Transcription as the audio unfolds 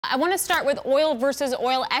I want to start with oil versus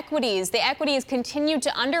oil equities. The equities continue to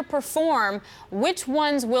underperform. Which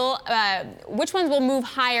ones will move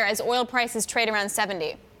higher as oil prices trade around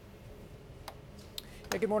 70?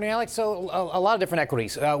 Hey, good morning, Alex. So a lot of different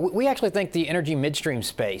equities. We actually think the energy midstream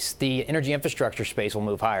space, the energy infrastructure space will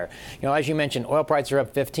move higher. You know, as you mentioned, oil prices are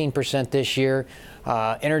up 15% this year.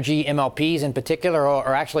 Energy MLPs in particular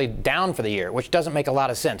are actually down for the year, which doesn't make a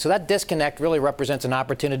lot of sense. So that disconnect really represents an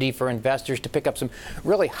opportunity for investors to pick up some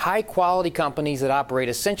really high quality companies that operate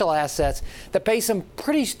essential assets that pay some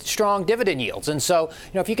pretty strong dividend yields. And so,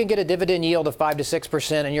 you know, if you can get a dividend yield of 5 to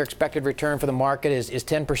 6% and your expected return for the market is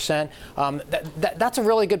 10%, that's a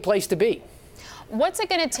really good place to be. What's it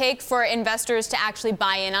going to take for investors to actually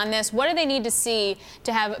buy in on this? What do they need to see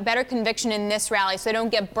to have better conviction in this rally so they don't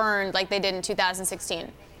get burned like they did in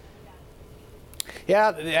 2016?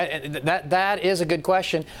 Yeah, that is a good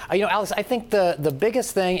question. You know, Alex, I think the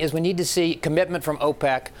biggest thing is we need to see commitment from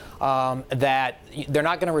OPEC that they're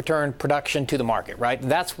not going to return production to the market, right?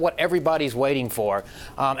 That's what everybody's waiting for.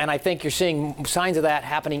 And I think you're seeing signs of that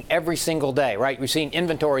happening every single day, right? You're seeing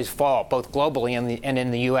inventories fall both globally and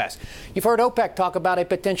in the U.S. You've heard OPEC talk about a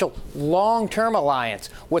potential long-term alliance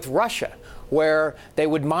with Russia, where they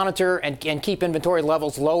would monitor and keep inventory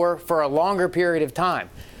levels lower for a longer period of time.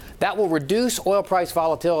 That will reduce oil price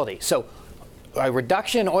volatility. So a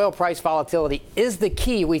reduction in oil price volatility is the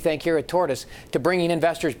key, we think, here at Tortoise to bringing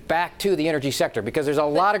investors back to the energy sector, because there's a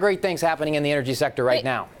lot of great things happening in the energy sector right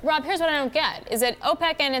now. Rob, here's what I don't get, is that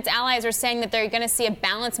OPEC and its allies are saying that they're going to see a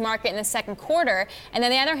balanced market in the second quarter, and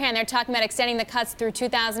then on the other hand, they're talking about extending the cuts through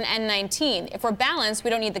 2019. If we're balanced,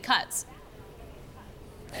 we don't need the cuts.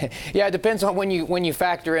 Yeah, it depends on when you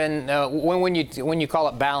factor in when you call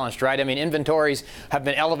it balanced, right? I mean, inventories have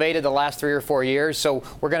been elevated the last 3 or 4 years, so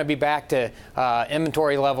we're going to be back to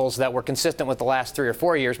inventory levels that were consistent with the last 3 or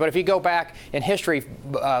 4 years. But if you go back in history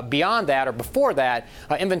beyond that or before that,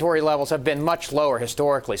 inventory levels have been much lower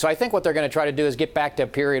historically. So I think what they're going to try to do is get back to a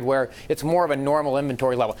period where it's more of a normal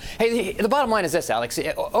inventory level. Hey, the bottom line is this, Alex.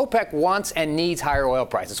 OPEC wants and needs higher oil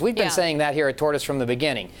prices. We've been saying that here at Tortoise from the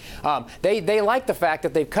beginning. They like the fact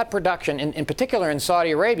that they've cut production, in particular in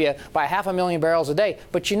Saudi Arabia, by 500,000 barrels a day.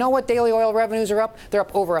 But you know what daily oil revenues are up? They're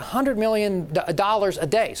up over $100 million a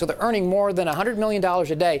day. So they're earning more than $100 million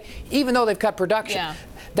a day, even though they've cut production. Yeah.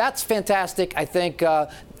 That's fantastic. I think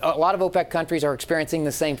a lot of OPEC countries are experiencing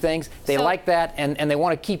the same things. They like that, and they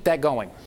want to keep that going.